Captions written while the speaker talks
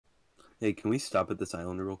Hey, can we stop at this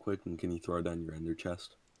island real quick, and can you throw down your ender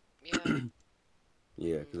chest? Yeah.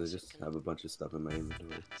 Yeah, because I So just have a bunch of stuff in my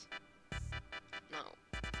inventory. Now,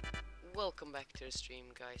 welcome back to the stream,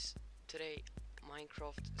 guys. Today,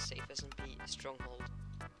 Minecraft safesmp stronghold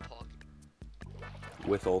pog.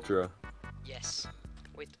 With Ultra. Yes,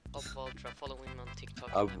 with of Ultra. Follow him on TikTok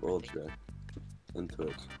and Of everything. Ultra. And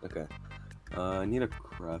Twitch. Okay. I need a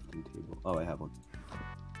crafting table. Oh, I have one.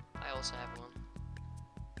 I also have one.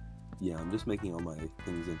 Yeah, I'm just making all my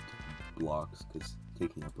things into blocks, because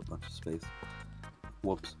taking up a bunch of space.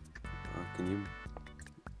 Whoops. Can you...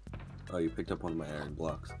 Oh, you picked up one of my iron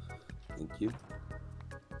blocks. Thank you.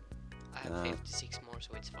 I have 56 more,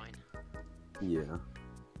 so it's fine. Yeah.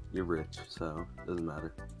 You're rich, so doesn't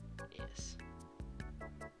matter. Yes.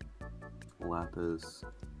 Lapis.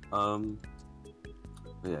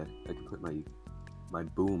 Yeah, I can put my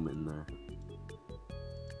boom in there.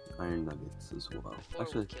 Iron nuggets as well. Before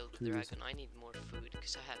Actually, we kill the dragon, I need more food,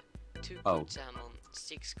 because I have 2 Oh. cooked salmon,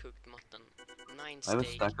 6 cooked mutton, 9 I have a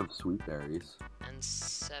steak, stack of sweet berries. and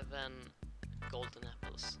 7 golden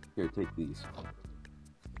apples. Here, take these.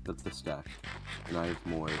 That's the stack. And I have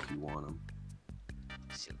more if you want them.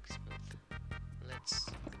 Silk smooth.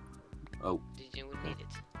 Let's... Oh. Did you need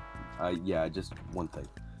it? Yeah, just one thing.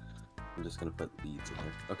 I'm just gonna put these in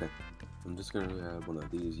there. Okay. I'm just gonna grab one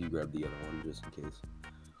of these. You grab the other one just in case.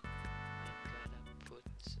 I gotta put...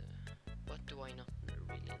 what do I not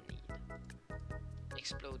really need?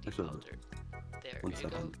 Exploding Actually, powder. There one you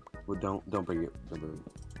second. go. Well, don't bring it. Don't bring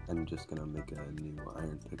it. I'm just gonna make a new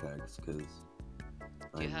iron pickaxe because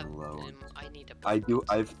Do you I'm have... low. I need a I bucket.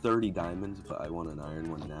 have 30 diamonds, but I want an iron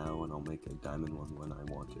one now, and I'll make a diamond one when I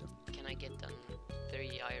want to. Can I get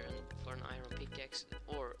 3 iron for an iron pickaxe?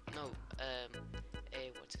 Or, no,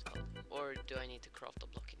 what's it called? Or do I need to craft a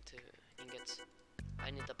block into ingots?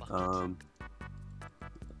 I need a bucket.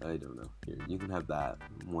 I don't know. Here, you can have that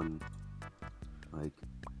one, like,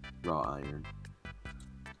 raw iron.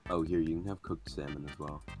 Oh, here, you can have cooked salmon as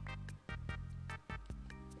well.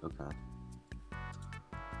 Okay.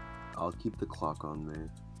 I'll keep the clock on the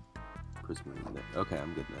prismarine there. Okay,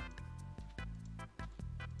 I'm good now.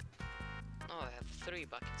 No, I have 3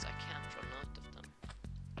 buckets. I can't run out of them.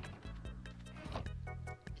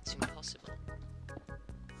 It's impossible.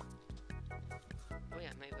 Oh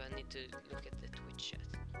yeah, maybe I need to look at the Twitch chat.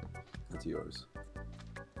 That's yours.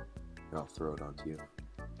 Here, I'll throw it onto you.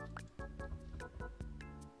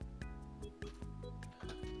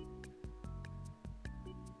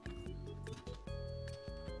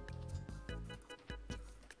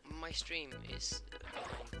 My stream is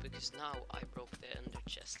behind because now I broke the ender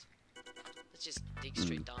chest. Let's just dig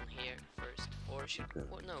straight down here first, or should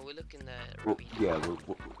no? We look in the ravine. Yeah,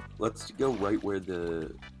 let's go right where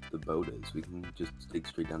the boat is. We can just dig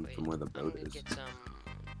straight down from where the boat is. Get some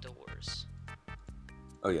doors.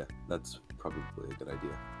 Oh yeah, that's probably a good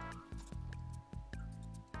idea.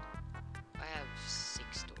 I have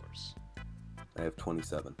 6 doors. I have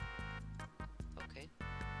 27. Okay.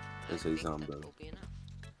 There's I a think zombie. that will be enough.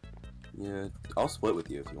 Yeah, I'll split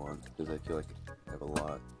with you if you want, because I feel like I have a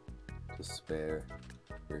lot to spare.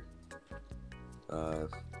 Here. I'm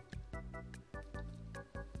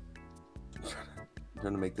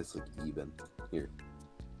trying to make this look even. Here.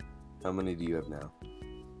 How many do you have now?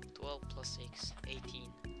 12 plus 6,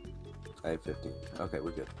 18. I have 15. Okay,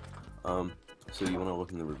 we're good. So you want to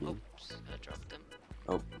look in the ravine? Oops, I dropped them.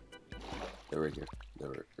 Oh, they're right here.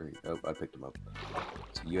 They're right. Oh, I picked them up.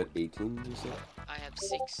 So you had 18, you said? I have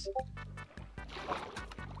 6.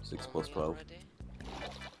 6 plus 12. Already?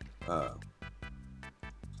 Oh,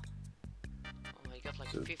 I got like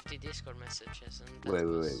So- 50 Discord messages and that wait.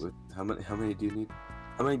 was How many do you need?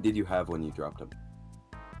 How many did you have when you dropped them?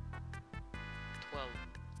 12.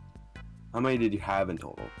 How many did you have in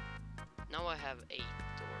total? Now I have 8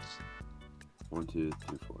 doors. 1, 2,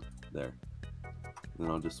 3, 4. There. Then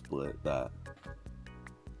I'll just split that.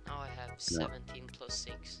 Now I have 17 plus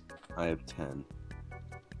 6. I have 10.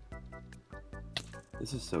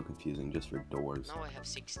 This is so confusing just for doors. Now I have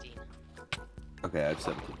 16. Okay, I have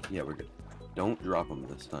 17. Yeah, we're good. Don't drop them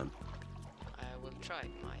this time. I will try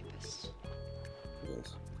my best.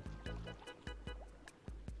 Yes.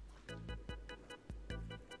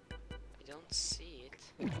 I don't see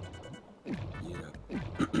it. Yeah.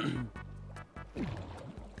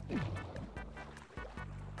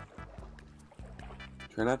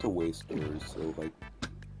 Try not to waste doors, so like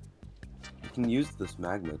you can use this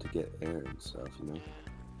magma to get air and stuff, you know?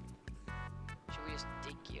 Should we just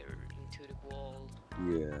dig here into the wall?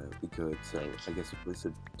 Yeah, we could, so I guess we place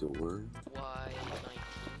a door. Y19.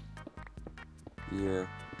 Yeah.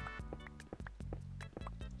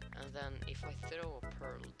 And then if I throw a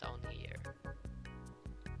pearl down here,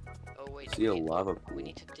 wait, See a wait, lava pool. we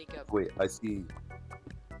need to dig up. Wait, I see.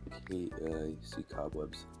 I see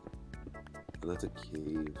cobwebs. Oh, that's a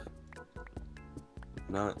cave.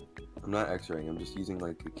 I'm not X-raying. I'm just using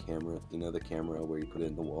like a camera. You know the camera where you put it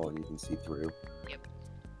in the wall and you can see through. Yep.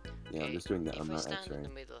 Yeah, I'm just doing that. If I'm we not stand in X-raying. the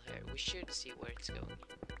middle here, we should see where it's going.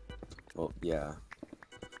 Well, yeah.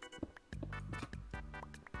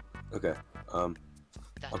 Okay.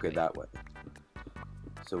 Okay, Way. that way.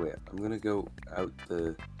 So wait, I'm gonna go out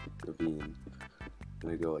the ravine. I'm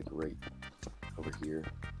gonna go like right over here.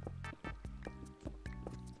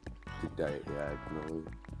 Diagonally.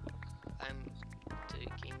 I'm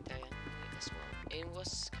digging diagonally as well. It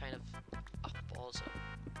was kind of up also.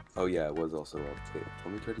 Oh yeah, it was also up. Wait,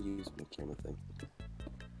 let me try to use my camera thing.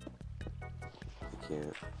 I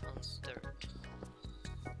can't. On dirt.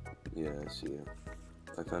 Yeah, I see it.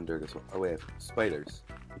 I found dirt as well. Oh wait, spiders.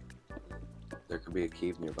 There could be a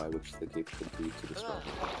cave nearby, which the cave could lead to the spawn.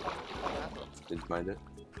 Gravel. Did you find it?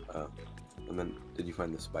 Oh. And then, did you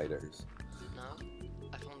find the spiders? No,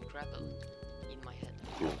 I found gravel in my head.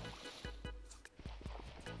 Cool.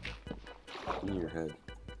 In your head.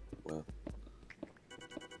 Wow.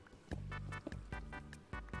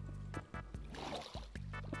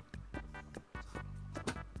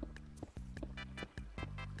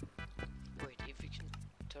 Wait, if you can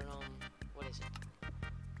turn on, what is it?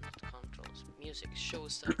 Not controls, music, show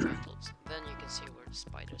subtitles. Then you can see where the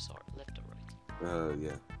spiders are, left or right. Oh,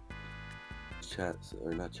 yeah. Chat,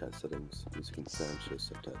 or not chat settings, music and sound show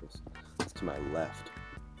subtitles. It's to my left.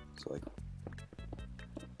 So like...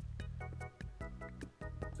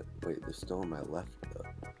 Wait, they're still on my left though.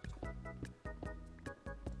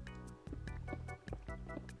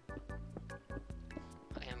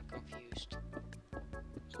 I am confused.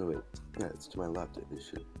 So wait, yeah, it's to my left.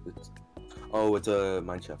 It's... Oh, it's a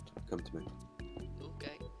mine shaft. Come to me.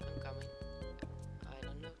 Okay, I'm coming. I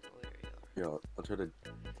don't know where you are. Here, I'll try to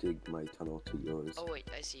dig my tunnel to yours. Oh wait,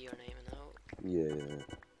 I see your name now. Yeah.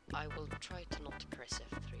 I will try to not press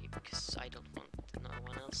F3 because I don't want no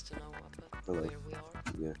one else to know about Hello. where we are.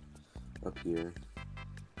 Yeah. Up here.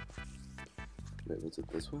 Wait, was it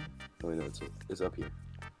this one? Oh, no, it's up here.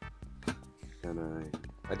 And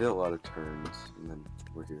I did a lot of turns, and then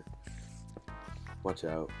we're here. Watch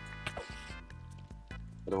out.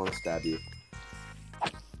 I don't want to stab you.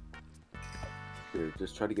 Here,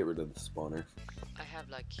 just try to get rid of the spawner. I have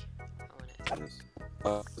like, how many? Nice.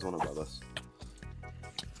 Oh, there's one above us.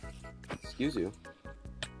 Excuse you.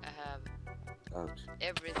 I have Ouch.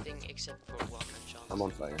 everything except for one enchant. I'm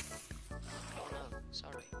on fire. Oh no,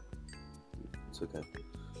 sorry. It's okay.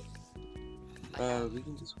 I We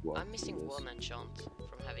can just walk. I'm missing through this. one enchant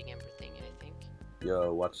from having everything, I think.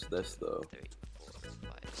 Yo, watch this though. 3, 4,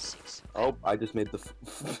 5, 6. Oh, I just made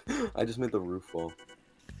the I just made the roof fall.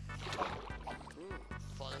 Ooh,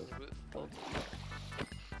 falling the roof. Oh,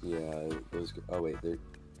 Yeah, those. Oh wait, they're.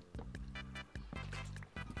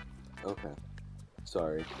 Okay.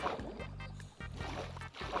 Sorry.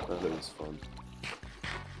 Thought it was fun.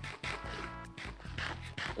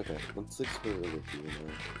 Okay, let's explore over here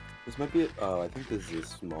now. This might be. Oh, I think this is a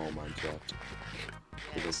small mine shaft. yeah,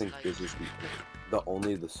 Because I it's think like, this is the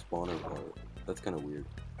only the spawner part. That's kind of weird.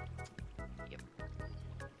 Yep.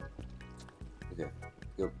 Okay,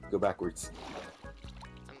 go backwards.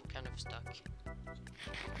 I'm kind of stuck.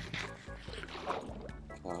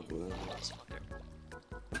 Cobweb. This fucker.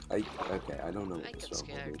 Okay, I don't know what I the got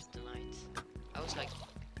stronghold scared is. tonight. I was like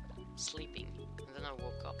sleeping, and then I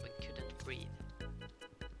woke up and couldn't breathe.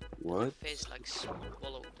 What? My face like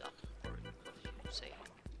swallowed up, or what did you say?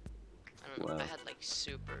 I don't know. Wow. I had like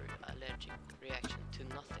super allergic reaction to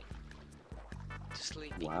nothing. To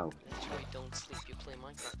sleeping. Wow. That's why you don't sleep. You play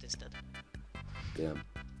Minecraft instead. Damn.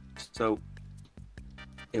 So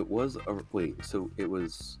it was a wait. So it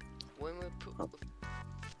was. When we Oh.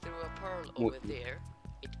 threw a pearl What- over there,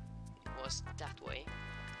 it was that way.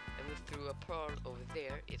 And we threw a pearl over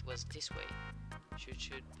there, it was this way.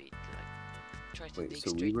 Should be like try to Wait, dig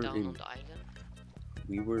so we straight were down in- on the island.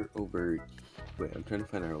 We were over. Wait, I'm trying to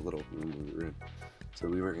find our little room we were in. So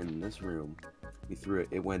we were in this room. We threw it.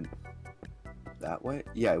 It went that way.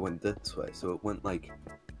 Yeah, it went this way. So it went like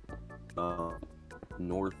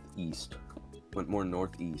northeast. Went more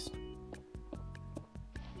northeast.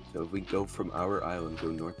 So if we go from our island, go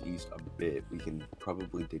northeast a bit, we can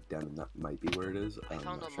probably dig down, and that might be where it is. I I'm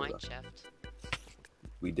found not a sure mine though. shaft.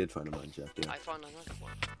 We did find a mine shaft. Yeah. I found another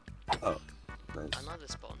one. Oh, nice. Another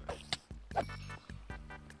spawner.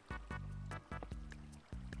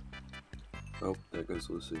 Oh, there goes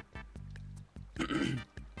Lucy. I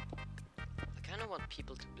kinda want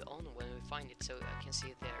people to be on when we find it so I can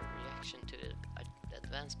see their reaction to the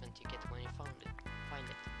advancement you get when you find it.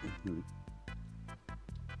 Mhm.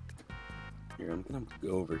 Here, I'm gonna go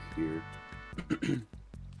over here.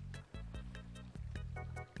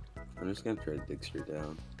 I'm just gonna try to dig straight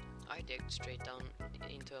down. I digged straight down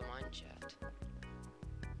into a mine shaft.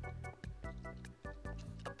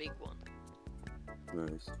 A big one.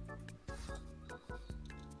 Nice.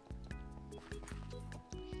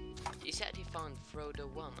 He said he found Frodo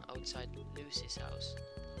 1 outside Lucy's house.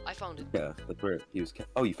 I found it. Yeah, that's where he was.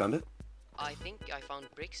 Oh, you found it? I think I found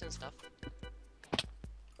bricks and stuff.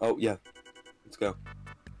 Oh, yeah. Let's go.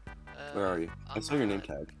 Where are you? I I'm saw your name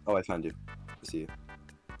tag. Oh, I found you. I see you.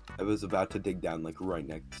 I was about to dig down, like, right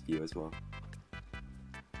next to you as well.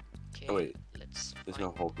 Okay, Oh, wait. let's There's find...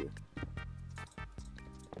 no hole here.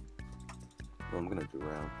 Well, I'm gonna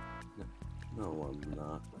drown. No, I'm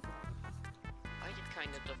not. I kind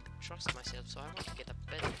of don't trust myself, so I want to get a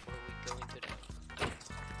bed before we go into that.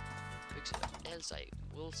 Because else I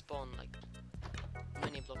will spawn, like,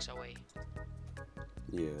 many blocks away.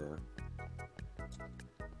 Yeah.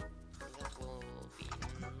 That will be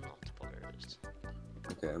not bothers.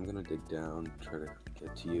 Okay, I'm gonna dig down, try to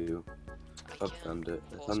get to you. I Oh, can found it.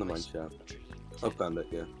 It's pause on the my mine shaft. stream Oh, too. found it,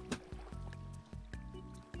 yeah.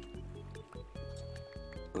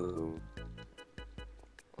 Oh.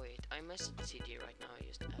 Wait, I messaged the CD right now, I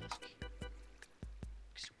just ask.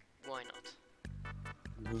 'Cause why not?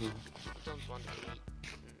 You don't want to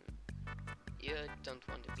be... you don't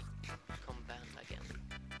want to become banned again.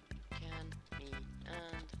 Can me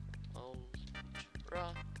and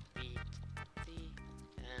Ultra beat the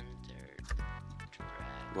Ender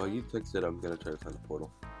Dragon? While you fix it, I'm gonna try to find the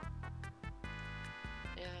portal.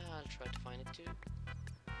 Yeah, I'll try to find it too.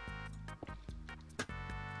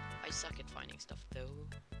 I suck at finding stuff though.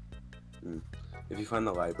 If you find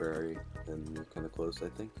the library, then you're kind of close, I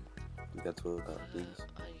think. I think that's what that means.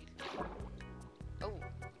 Oh,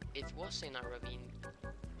 it was in a ravine,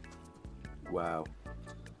 Wow.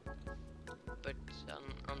 but an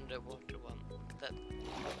underwater one. That,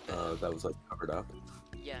 That was like covered up.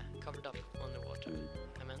 yeah, covered up underwater.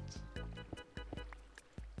 I meant.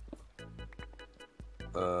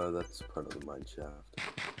 That's part of the mine shaft.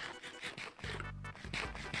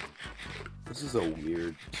 This is a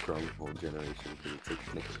weird stronghold generation because it's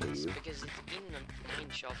like next to It's you. because it's in a mine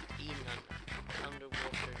shaft, in an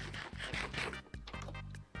underwater everything.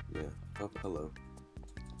 Yeah. Oh, hello.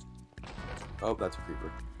 Oh, that's a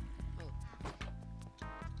creeper.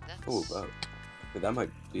 That's... Oh, wow. Yeah, that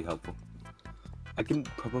might be helpful. I can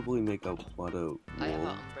probably make a lot of I have wool.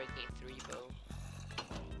 an Unbreaking 3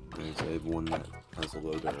 bow. Nice, I have one that has a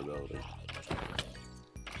low durability.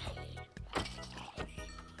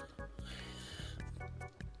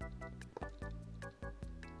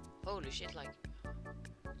 Holy shit, like...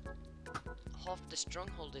 half the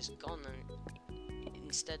stronghold is gone and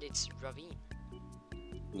instead it's ravine.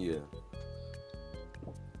 Yeah.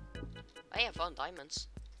 I have found diamonds.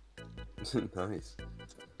 Nice.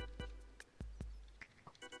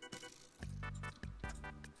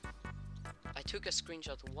 I took a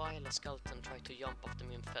screenshot while a skeleton tried to jump off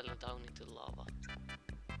me and fell down into the lava.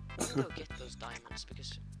 I'm gonna go get those diamonds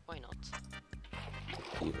because why not?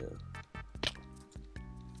 Yeah.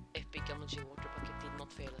 Epic energy water bucket did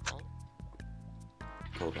not fail at all.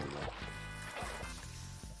 Hold on now.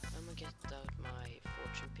 I'm gonna get out my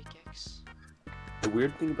fortune pickaxe. The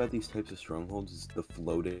weird thing about these types of strongholds is the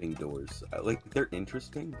floating doors. They're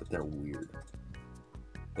interesting, but they're weird.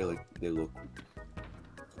 They look...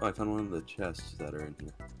 Oh, I found one of the chests that are in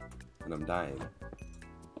here. And I'm dying.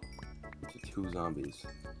 It's 2 zombies.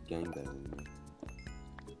 Gangbanging me.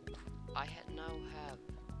 I now have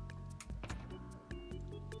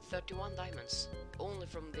 31 diamonds. Only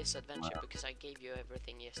from this adventure because I gave you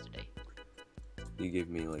everything yesterday. You gave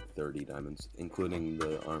me like 30 diamonds, including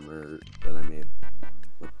the armor that I made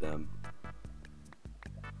with them.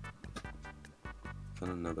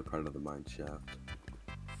 Found another part of the mine shaft.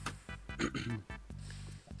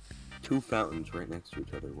 2 fountains right next to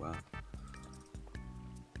each other, wow.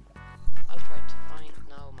 I'll try to find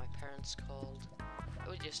now. My parents called. I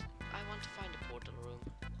want to find a portal room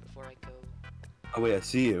before I go. Oh wait, I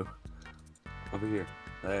see you. Over here.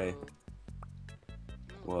 Hey. No,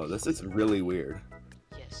 Whoa, this is really weird.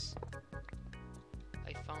 yes.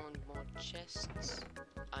 I found more chests.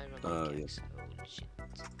 Iron Oh, pickaxe. Holy shit.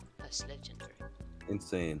 That's legendary.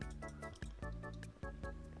 Insane.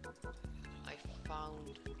 I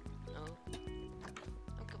found... no.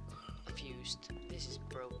 I'm confused. This is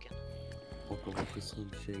broken. Waka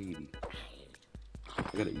Slim Shady.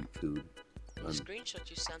 I gotta eat food. On the screenshot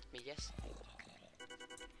you sent me,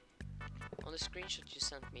 on the screenshot you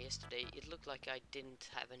sent me yesterday, it looked like I didn't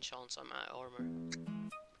have enchants on my armor.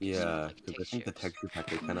 Just Yeah, like because I think the textures. texture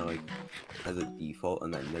pack, it kind of like has a default,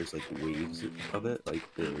 and then there's like waves of it, like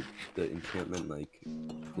the enchantment like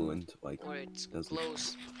coolant like Or it does like,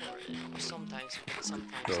 glows for sometimes, but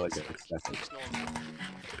sometimes so like it's an like aesthetic. looks normal.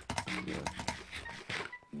 Yeah.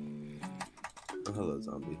 Oh, hello,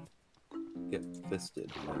 zombie. Get fisted,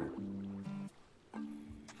 nerd.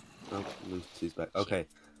 Oh, Lucy's back. She, Okay,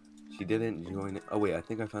 she didn't join it. Oh wait, I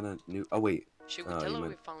think I found a new. Oh wait. should we Oh, tell you her might.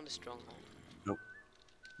 we found a stronghold? Nope.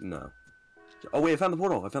 No. Oh wait, I found the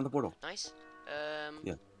portal. I found the portal. Nice.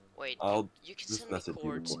 Yeah. Wait, I'll you can just send me message you the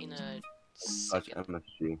chords in coordinates. a Touch second.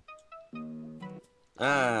 MSG. I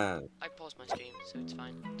Ah. I paused my stream, so it's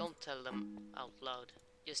fine. Don't tell them out loud.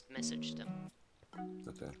 Just message them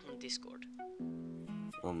Okay. on Discord.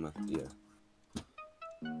 Yeah.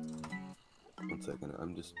 1 second.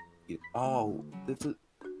 I'm just. Oh, it's a.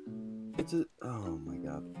 Oh my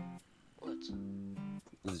god. What?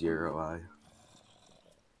 0 I.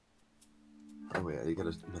 Oh wait, I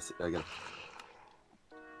gotta mess. I gotta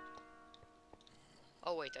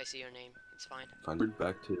Oh wait, I see your name. It's fine. find it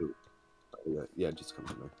back to. Oh, yeah, just come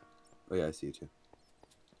from there. Oh yeah, I see you too.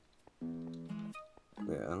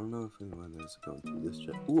 Wait, I don't know if anyone is going through this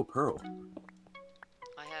chat. Ooh, a pearl.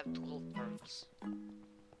 I have 12 pearls.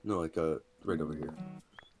 No, like right over here.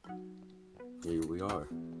 Here we are.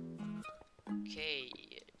 Okay,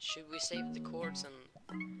 should we save the chords and...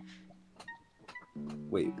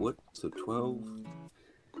 Wait, what? So 12?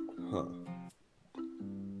 Huh.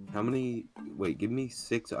 How many? Wait, give me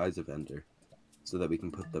 6 eyes of Ender, so that we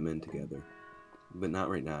can put them in together. But not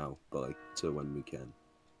right now. But like, so when we can.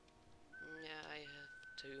 Yeah, I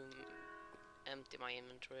have to empty my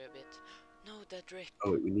inventory a bit. No, that drip.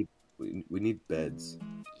 Oh wait, we need beds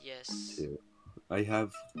Yes. too. I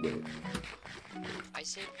have. Wait. I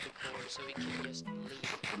saved the core so we can just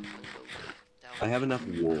leave and go down. I have enough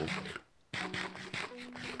wool.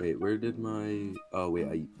 Wait, where did my? Oh wait,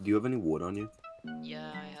 do you have any wood on you?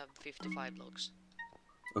 Yeah, I have 55 logs.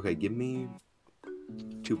 Okay, give me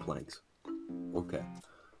 2 planks. Okay.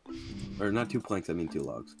 Or not 2 planks, I mean 2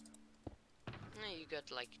 logs. No, you got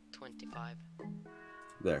like 25.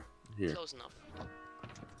 There. Here. Close enough.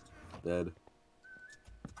 Bed.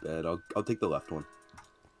 Bed. I'll take the left one.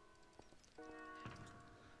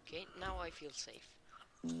 Okay, now I feel safe.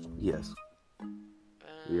 Yes.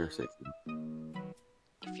 We are safe.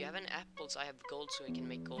 If you have any apples, I have gold so we can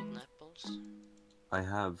make golden apples. I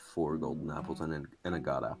have 4 golden apples and a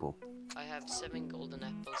god apple. I have 7 golden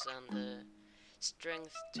apples and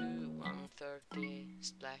strength 2, 130,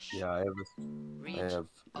 splash. Yeah, Reach. I have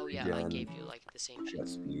Oh yeah, I regen, gave you like the same shit.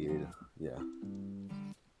 speed. Yeah.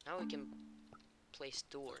 Now we can place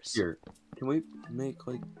doors. Here, can we make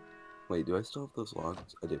like? Wait, do I still have those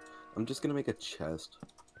logs? I do. I'm just gonna make a chest,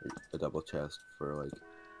 a double chest for like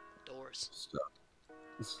Doors. stuff.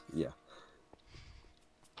 Yeah.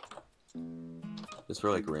 Just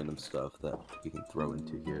for like random stuff that we can throw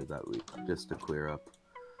into here that we just to clear up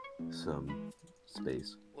some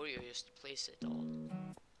space. Or you just place it all.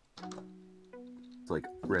 It's like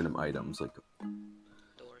random items, like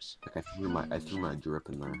Doors. I threw my drip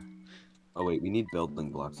in there. Oh wait, we need building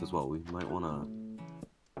blocks as well. We might wanna.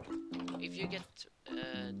 If you get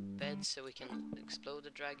beds so we can explode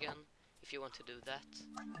the dragon, if you want to do that,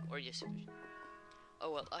 or just...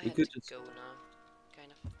 Oh well, I have to go now,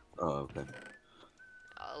 kind of. Oh, okay.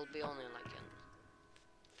 I'll be on in like in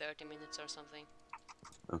 30 minutes or something.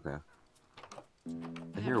 Okay.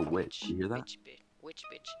 I hear a witch. You hear that? Witch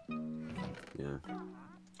bitch. Yeah.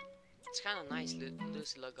 It's kind of nice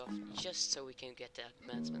Lucy log off, just so we can get the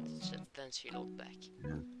advancement, then she log back.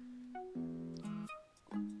 Yeah.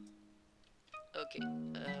 Okay,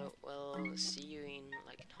 well, see you in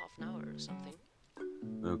like half an hour or something.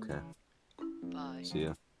 Okay. Bye. See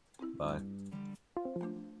ya. Bye.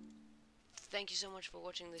 Thank you so much for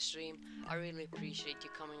watching this stream. I really appreciate you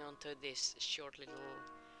coming on to this short little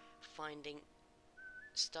finding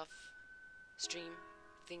stuff stream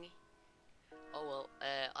thingy. Oh well,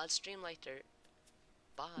 I'll stream later.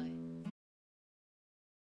 Bye.